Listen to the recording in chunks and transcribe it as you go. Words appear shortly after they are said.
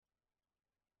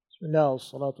بسم الله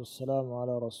والصلاة والسلام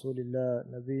على رسول الله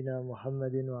نبينا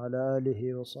محمد وعلى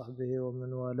آله وصحبه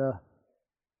ومن والاه.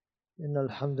 إن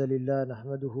الحمد لله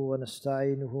نحمده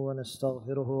ونستعينه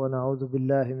ونستغفره ونعوذ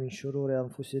بالله من شرور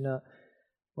أنفسنا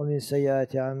ومن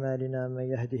سيئات أعمالنا. من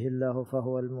يهده الله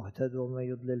فهو المهتد ومن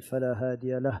يضلل فلا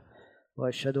هادي له.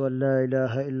 وأشهد أن لا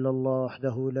إله إلا الله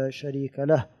وحده لا شريك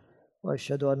له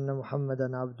وأشهد أن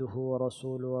محمدا عبده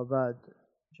ورسوله وبعد.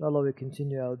 Inshallah, we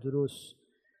continue our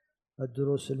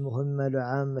الدروس المهمة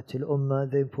لعامة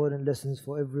الأمة, the important lessons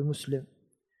for every Muslim.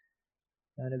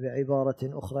 يعني بعبارة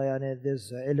أخرى, يعني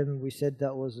there's ilm, we said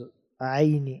that was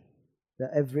عيني,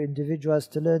 that every individual has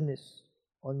to learn this.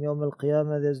 On Yawm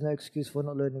al-Qiyamah there's no excuse for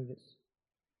not learning this.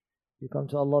 You come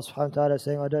to Allah subhanahu wa ta'ala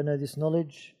saying, I don't know this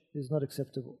knowledge, is not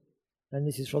acceptable. And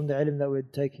this is from the ilm that we're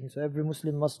taking. So every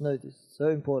Muslim must know this, so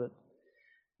important.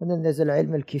 And then there's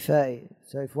al-ilm al-kifai.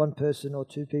 So if one person or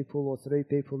two people or three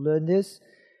people learn this,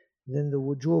 then the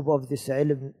wujub of this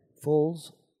ilm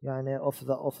falls off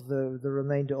the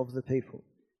remainder of the people.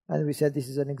 And we said this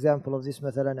is an example of this,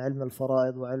 مثلا ilm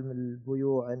al-fara'id wa ilm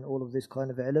al-buyu' and all of this kind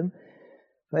of ilm.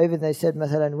 But even they said,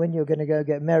 مثلا, when you're going to go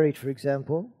get married, for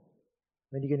example,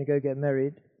 when you're going to go get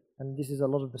married, and this is a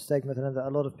lot of mistake مثلا, that a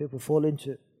lot of people fall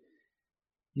into.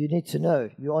 You need to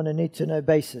know, you're on a need to know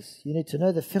basis. You need to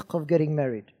know the fiqh of getting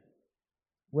married.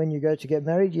 When you go to get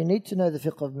married, you need to know the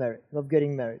fiqh of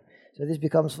getting married. So this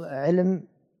becomes ilm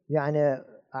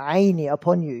عيني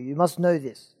upon you. You must know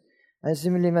this. And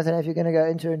similarly, مثلا, if you're going to go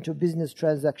enter into a business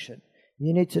transaction,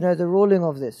 you need to know the ruling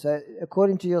of this. So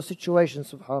according to your situation,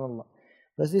 subhanallah.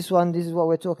 But this is what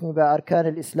we're talking about, Arkan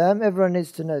al-Islam. Everyone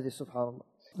needs to know this, subhanallah.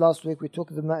 Last week we took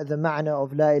the ma'na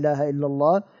of La ilaha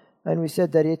illallah, and we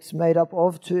said that it's made up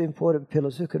of two important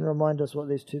pillars. Who can remind us what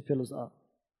these two pillars are?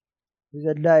 We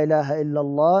said La ilaha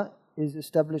illallah is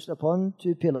established upon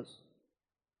two pillars.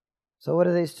 So what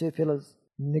are these two pillars?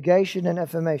 Negation and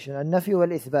affirmation. Al-nafi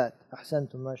wal-ithbat.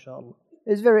 Ahsantum, mashallah.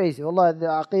 It's very easy. Wallah, the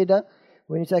aqidah,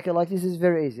 when you take it like this, is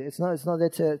very easy. It's not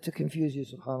there to confuse you,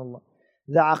 subhanallah.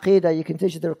 The aqidah, you can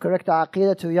teach the correct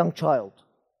aqidah to a young child.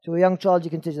 To a young child, you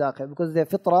can teach the aqidah. Because their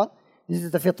fitrah, this is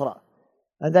the fitrah.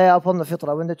 And they are upon the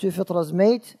fitrah. When the two fitrahs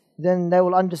meet, then they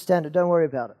will understand it. Don't worry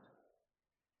about it.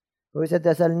 But we said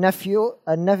that's al-nafyu.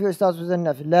 Al-nafyu starts with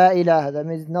al-nafyu. La ilaha. That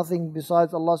means nothing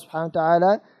besides Allah subhanahu wa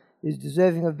ta'ala is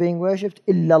deserving of being worshipped,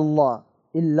 illallah,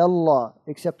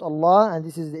 except Allah, and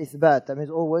this is the ithbat. That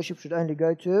means all worship should only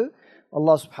go to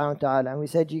Allah subhanahu wa ta'ala. And we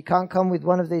said you can't come with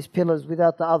one of these pillars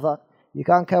without the other. You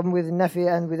can't come with nafi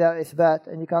and without ithbat,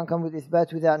 and you can't come with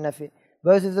ithbat without nafi.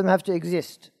 Both of them have to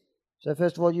exist. So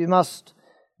first of all, you must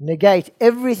negate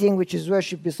everything which is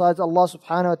worshipped besides Allah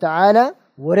subhanahu wa ta'ala,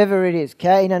 whatever it is,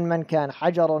 kainan man kan,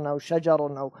 hajarun aw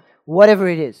shajarun aw whatever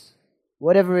it is.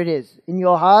 Whatever it is, in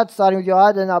your heart, starting with your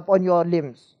heart and up on your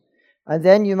limbs. And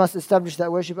then you must establish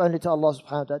that worship only to Allah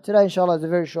subhanahu wa ta'ala. Today, inshallah, is a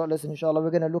very short lesson. Inshallah, we're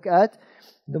going to look at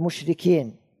the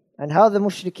mushrikeen and how the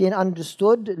mushrikeen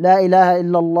understood La ilaha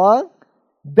illallah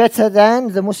better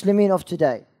than the Muslimin of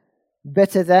today.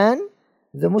 Better than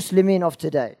the Muslimin of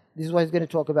today. This is what he's going to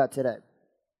talk about today.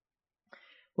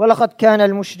 وَلَقَدْ كَانَ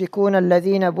الْمُشْرِكُونَ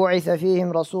الَّذِينَ بُعِثَ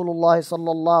فِيهِمْ رَسُولُ اللَّهِ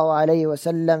صَلَّى اللَّهُ عَلَيْهِ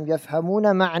وَسَلَّمْ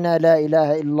يَفْهَمُونَ مَعْنَى لَا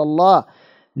إِلَهَ إِلَّا اللَّهِ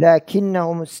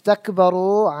لكنهم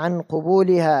استكبروا عن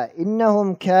قبولها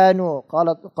إنهم كانوا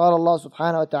قال الله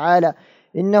سبحانه وتعالى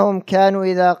إنهم كانوا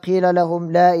إذا قيل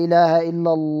لهم لا إله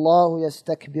إلا الله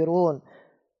يستكبرون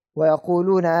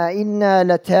ويقولون أئنا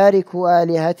لتاركوا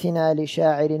آلهتنا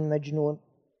لشاعر مجنون.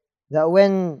 That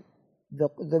when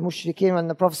the mushrikeen, when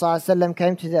the Prophet ﷺ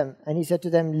came to them and he said to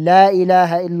them La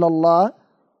ilaha illallah,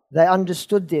 they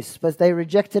understood this, but they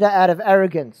rejected it out of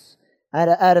arrogance.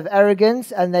 Out of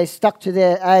arrogance, and they stuck to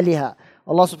their aliha.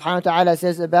 Allah subhanahu wa ta'ala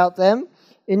says about them,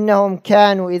 إِنَّهُمْ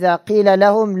كَانُوا إِذَا قِيلَ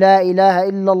لَهُمْ لَا إِلَهَ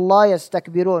إِلَّا اللَّهِ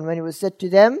يَسْتَكْبِرُونَ. When it was said to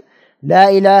them, لَا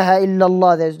إِلَهَ إِلَّا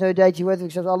اللَّهِ, there is no deity worthy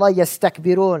except Allah,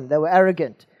 يَسْتَكْبِرُونَ. They were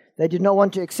arrogant. They did not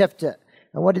want to accept it.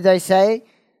 And what did they say?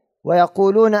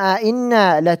 وَيَقُولُونَ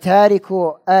أَئِنَّا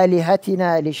لَتَارِكُوا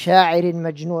آلِهَتِنَا لِشَاعِرٍ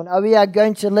مَجْنُونَ. We are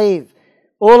going to leave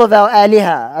all of our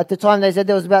aliha. At the time they said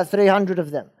there was about 300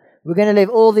 of them. We're going to leave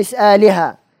all this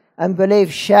aliha and believe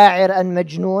sha'ir and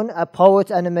majnoon, a poet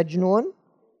and a majnoon.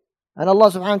 And Allah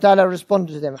subhanahu wa ta'ala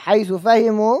responded to them. حيث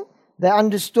فهموا, they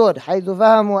understood. حيث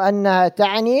فهموا أنها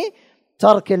تعني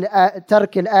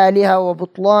ترك الآلهة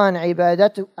وبطلان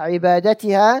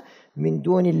عبادتها من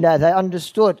دون الله. They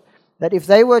understood that if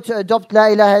they were to adopt La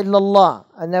ilaha illallah,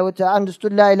 and they were to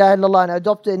understood La ilaha illallah and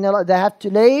adopt it, they have to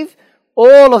leave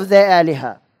all of their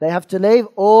aliha. They have to leave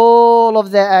all of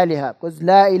their aliha. Because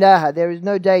La ilaha, there is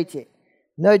no deity.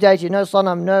 No deity, no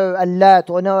sanam, no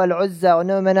Allat, or no Al-Uzza, or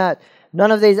no Manat.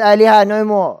 None of these aliha, no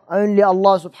more. Only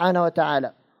Allah subhanahu wa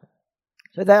ta'ala.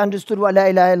 So they understood what la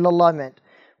ilaha illallah meant.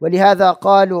 وَلِهَذَا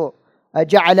قَالُوا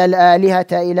أَجَعَلَ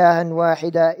الْآلِهَةَ إِلَهًا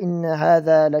وَاحِدًا إِنَّ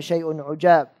هَذَا لَشَيْءٌ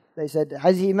عُجَابٌ. They said,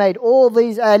 has he made all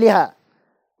these aliha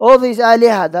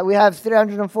that we have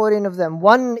 314 of them,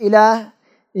 one ilah?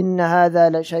 إِنَّ هَذَا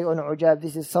لَشَيْءٌ عُجَابٌ.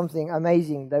 This is something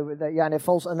amazing,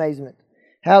 false amazement.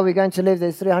 How are we going to live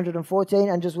these 314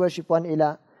 and just worship one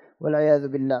ilah? وَالْعِيَاذُ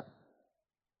بِاللَّهِ.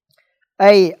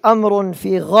 أي أمر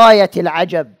في غاية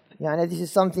العجب. This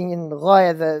is something in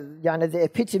غاية, the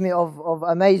epitome of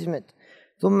amazement.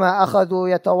 ثم أخذوا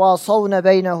يتواصون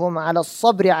بينهم على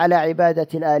الصبر على عبادة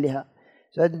الآلهة.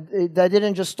 So they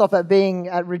didn't just stop at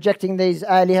rejecting these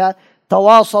آلهة.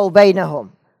 تواصوا بينهم.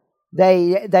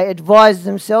 They advised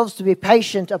themselves to be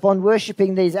patient upon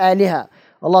worshipping these آلهة.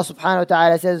 Allah subhanahu wa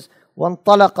ta'ala says,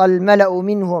 وانطلق الملأ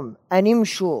منهم أن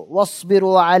امشوا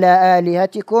واصبروا على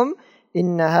آلهتكم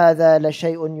إن هذا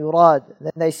لشيء يراد.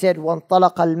 Then they said,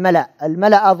 وانطلق الملأ.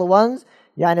 الملأ are the ones,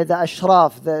 the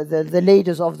ashraf, the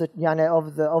leaders of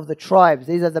the tribes.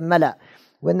 These are the mala.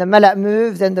 When the mala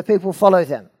move, then the people follow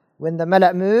them. When the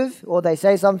mala move, or they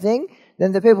say something,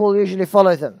 then the people usually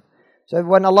follow them. So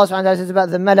when Allah subhanahu wa ta'ala says about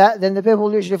the mala, then the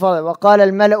people usually follow. وَقَالَ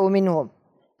الْمَلَأُ مِنْهُمْ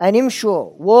أَنِ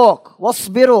امْشُوا, walk,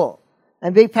 وَاصْبِرُوا,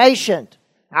 and be patient.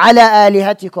 عَلَى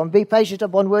آلِهَتِكُمْ, be patient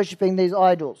upon worshipping these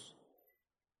idols.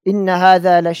 إِنَّ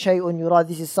هَذَا لَشَيْءٌ يُرَادُ.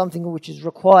 This is something which is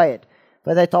required.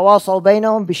 فَذَيْ تَوَاصَوْا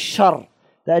بَيْنَهُمْ بِالشَّرِّ.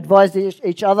 They advised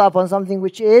each other upon something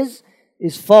which is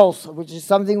false, which is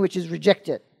something which is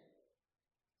rejected.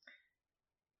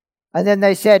 And then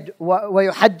they said,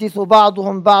 وَيُحَدِّثُ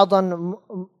بَعْضُهُمْ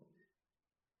بَعْضًا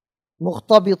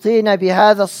مُخْتَبِطِينَ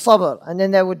بِهَذَا الصَّبْرِ. And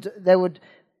then they would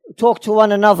talk to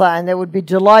one another and they would be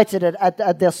delighted at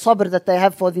their sabr that they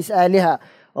have for this aliha.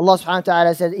 Allah subhanahu wa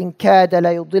ta'ala said, إِن كَادَ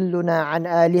لَيُضِلُّنَا عَنْ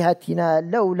آلِهَتِنَا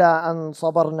لَوْلَا أَنْ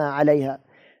صَبَرْنَا عَلَيْهَا.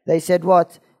 They said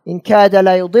what? إِن كَادَ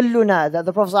لَيُضِلُّنَا. That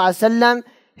the Prophet ﷺ,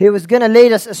 he was going to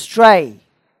lead us astray.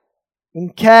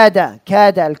 إِن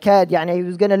كَادَ, al-kad, he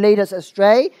was going to lead us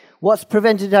astray. What's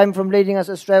prevented him from leading us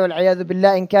astray? وَالْعِيَاذُ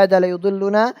بِاللَّهِ إِن كَادَ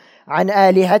لَيُضِلُّنَا عَنْ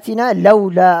آلِهَتِنَا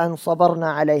لَوْلَا أَنْ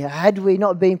صَبَرْنَا عَلَيْهَا. Had we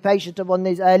not been patient upon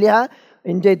these aliha,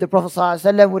 indeed the Prophet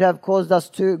ﷺ would have caused us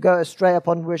to go astray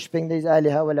upon worshipping these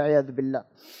aliha. وَالْعِيَاذُ بِاللَّهِ.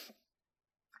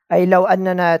 أي لو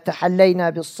أننا تحلينا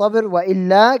بالصبر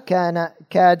وإلا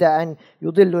كاد أن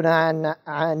يضلنا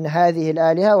عن هذه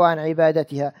الآلهة وعن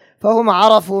عبادتها. فهم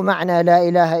عرفوا معنى لا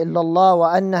إله إلا الله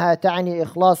وأنها تعني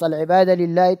إخلاص العبادة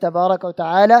لله تبارك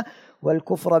وتعالى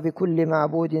والكفر بكل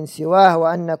معبود سواه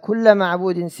وأن كل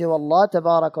معبود سوى الله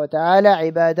تبارك وتعالى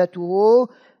عبادته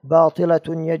باطلة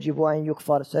يجب أن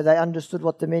يكفر. So they understood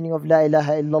what the meaning of La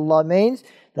ilaha illallah means.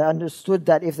 They understood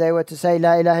that if they were to say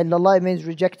La ilaha illallah, it means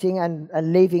rejecting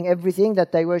and leaving everything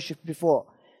that they worshipped before.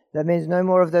 That means no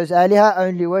more of those aliha,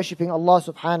 only worshipping Allah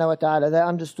subhanahu wa ta'ala. They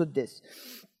understood this.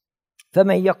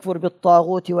 فَمَنْ يَكْفُرْ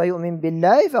بِالطَّاغُوتِ وَيُؤْمِنْ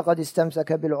بِاللَّهِ فَقَدْ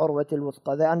اسْتَمْسَكَ بِالْعُرْوَةِ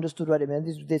الْوُثْقَى. They understood what it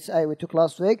meant. This ayah we took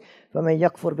last week. فَمَنْ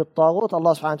يَكْفُرْ بِالطَّاغُوتِ.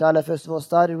 Allah subhanahu wa ta'ala first of all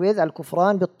started with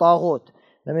al-kufran bit-taghut.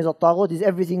 That means al-taghut is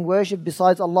everything worshipped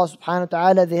besides Allah subhanahu wa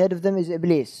ta'ala. The head of them is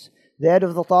Iblis. The head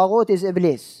of the taghut is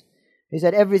Iblis. He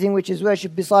said everything which is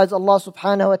worshipped besides Allah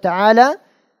subhanahu wa ta'ala,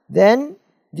 then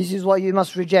this is what you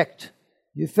must reject.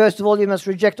 First of all, you must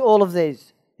reject all of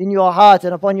these in your heart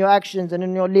and upon your actions and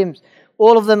in your limbs.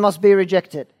 All of them must be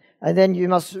rejected. And then you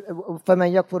must,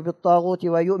 فَمَنْ يَكْفُرْ بِالطَّاغُوتِ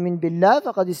وَيُؤْمِنْ بِاللَّهِ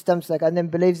فَقَدْ اسْتَمْسَكَ. And then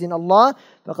believes in Allah,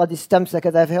 فَقَدْ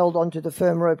اسْتَمْسَكَ. They've held onto the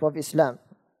firm rope of Islam.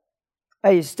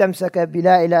 أي استمسك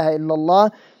بلا إله إلا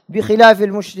الله بخلاف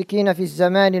المشركين في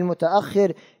الزمان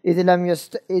المتأخر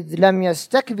إذ لم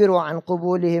يستكبروا عن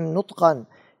قبولهم نطقا.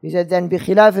 He said then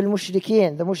بخلاف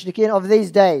المشركين, the mushrikeen of these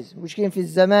days, مشركين في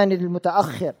الزمان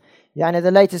المتأخر,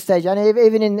 the later stage,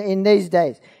 even in these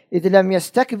days, إذ لم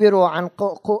يستكبروا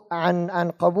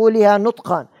عن قبولها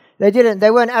نطقا. They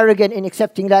weren't arrogant in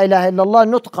accepting لا إله إلا الله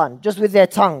نطقا, just with their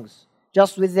tongues.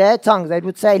 They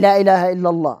would say لا إله إلا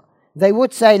الله. They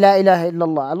would say La ilaha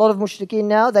illallah. A lot of mushrikeen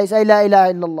now, they say La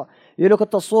ilaha illallah. You look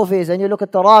at the Sufis and you look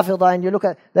at the Rafida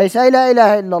and they say La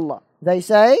ilaha illallah. They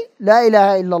say La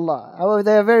ilaha illallah. However,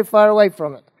 they are very far away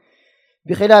from it.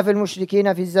 بخلاف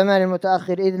المشركين في الزمان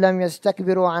المتأخر إذ لم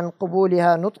يستكبروا عن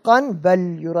قبولها نطقا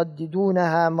بل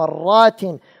يرددونها مرات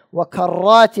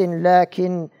وكرات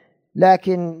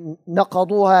لكن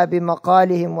نقضوها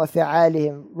بمقالهم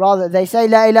وفعالهم. Rather, they say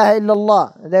La ilaha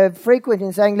illallah. They're frequent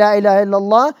in saying La ilaha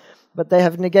illallah, but they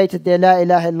have negated their La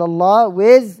ilaha illallah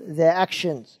with their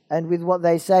actions and with what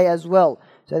they say as well.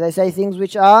 So they say things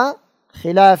which are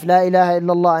khilaf La ilaha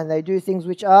illallah, and they do things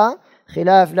which are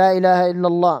khilaf La ilaha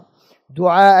illallah.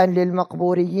 دعاء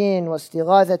للمقبوريين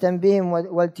واستغاثة بهم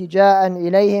والتجاء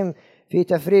إليهم في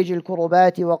تفريج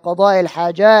الكربات وقضاء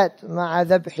الحاجات مع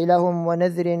ذبح لهم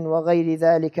ونذر وغير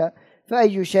ذلك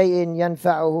فأي شيء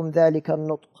ينفعهم ذلك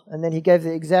النطق. And then he gave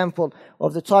the example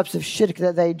of the types of shirk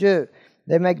that they do.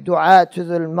 They make dua to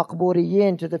the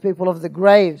maqburiyin, to the people of the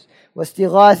graves.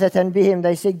 واستغاثة بهم,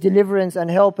 they seek deliverance and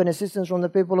help and assistance from the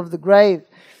people of the grave.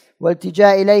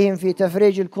 والتجاء إليهم في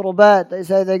تفريج الكربات, they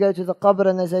say they go to the qabr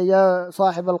and they say, Ya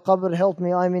sahib al-qabr, help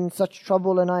me, I'm in such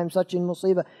trouble and I'm such in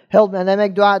musibah, help me, and they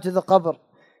make dua to the qabr.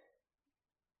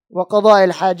 وقضاء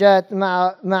الحاجات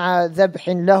مع ذبح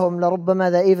لهم,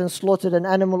 لربما they even slaughtered an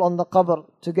animal on the qabr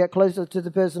to get closer to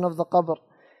the person of the qabr.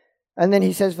 And then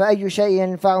he says, فأي شيء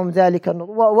ينفعهم ذلك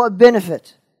النطق. What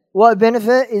benefit? What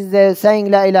benefit is there saying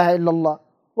La ilaha illallah?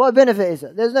 What benefit is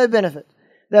it? There's no benefit.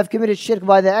 They have committed shirk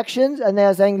by their actions and they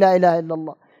are saying La ilaha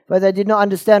illallah. But they did not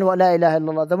understand what La ilaha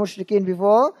illallah. The mushrikeen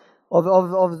before of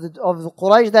the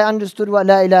Quraysh, they understood what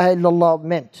La ilaha illallah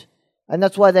meant. And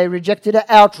that's why they rejected it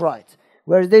outright.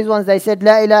 Whereas these ones, they said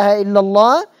La ilaha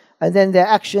illallah, and then their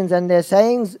actions and their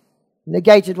sayings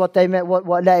negated what they meant, what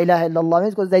La ilaha illallah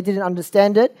means, because they didn't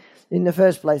understand it in the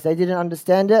first place. They didn't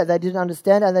understand it, and they didn't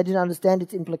understand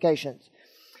its implications.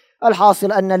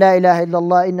 الحاصل أن لا إله إلا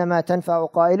الله إنما تنفع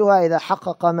قائلها إذا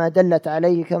حقق ما دلت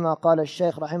عليه كما قال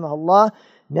الشيخ رحمه الله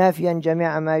نافيا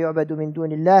جميع ما يعبد من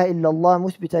دون الله إلا الله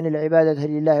مثبتا العبادة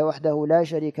لله وحده لا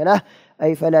شريك له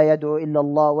أي فلا يدعو إلا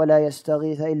الله ولا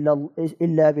يستغيث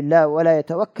إلا بالله ولا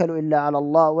يتوكل إلا على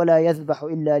الله ولا يذبح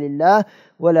إلا لله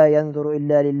ولا ينذر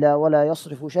إلا لله ولا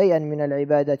يصرف شيئا من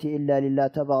العبادة إلا لله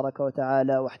تبارك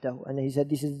وتعالى وحده. And he said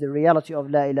this is the reality of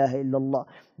لا إله إلا الله.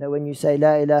 That when you say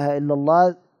لا إله إلا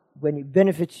الله, when it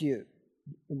benefits you,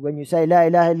 when you say لا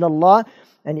إله إلا الله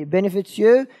and it benefits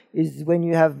you, is when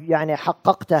you have يعني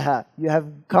حققتها, you have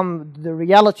come the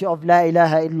reality of لا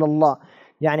إله إلا الله.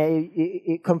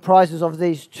 It comprises of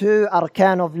these two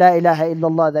arkan of La ilaha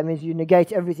illallah. That means you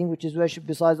negate everything which is worshipped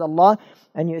besides Allah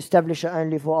and you establish it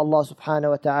only for Allah subhanahu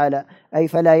wa ta'ala. أي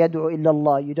فلا يدعو إلا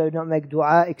الله. You do not make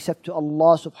dua except to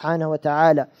Allah subhanahu wa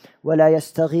ta'ala. ولا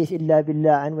يستغيث إلا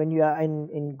بالله. And when you are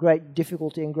in great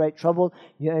difficulty, in great trouble,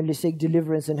 you only seek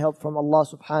deliverance and help from Allah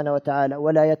subhanahu wa ta'ala.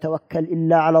 ولا يتوكل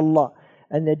إلا على الله.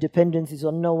 And their dependence is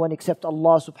on no one except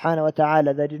Allah subhanahu wa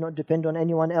ta'ala. They do not depend on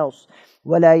anyone else.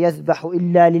 وَلَا يَذْبَحُ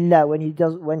إِلَّا لِلَّهِ.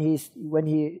 When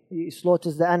he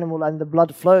slaughters the animal and the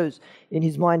blood flows, in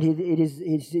his mind his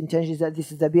intention is that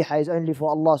this is dhabiha is only for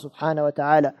Allah subhanahu wa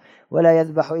ta'ala. وَلَا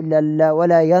يَذْبَحُ إِلَّا لِلَّهِ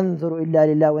وَلَا يَنْذُرُ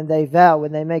إِلَّا لِلَّهِ.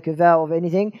 When they make a vow of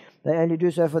anything, they only do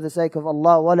so for the sake of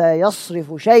Allah. وَلَا يَصْرِفُ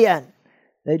شَيْئًا.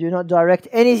 They do not direct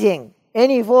anything,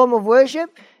 any form of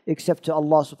worship, except to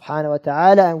Allah subhanahu wa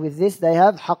ta'ala. And with this they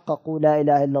have حققوا لا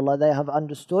إله إلا الله. They have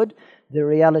understood the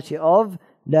reality of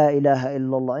La ilaha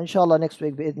illallah. Inshallah next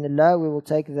week bi'idhnillah we will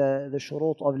take the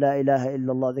shurut of La ilaha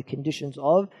illallah, the conditions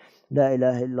of La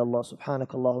ilaha illallah.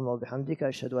 Subhanakallahumma wa bihamdika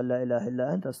ashhadu an la ilaha illa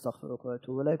anta astaghfiruka wa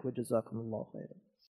atubu ilaik wa jazakumullahu khairan.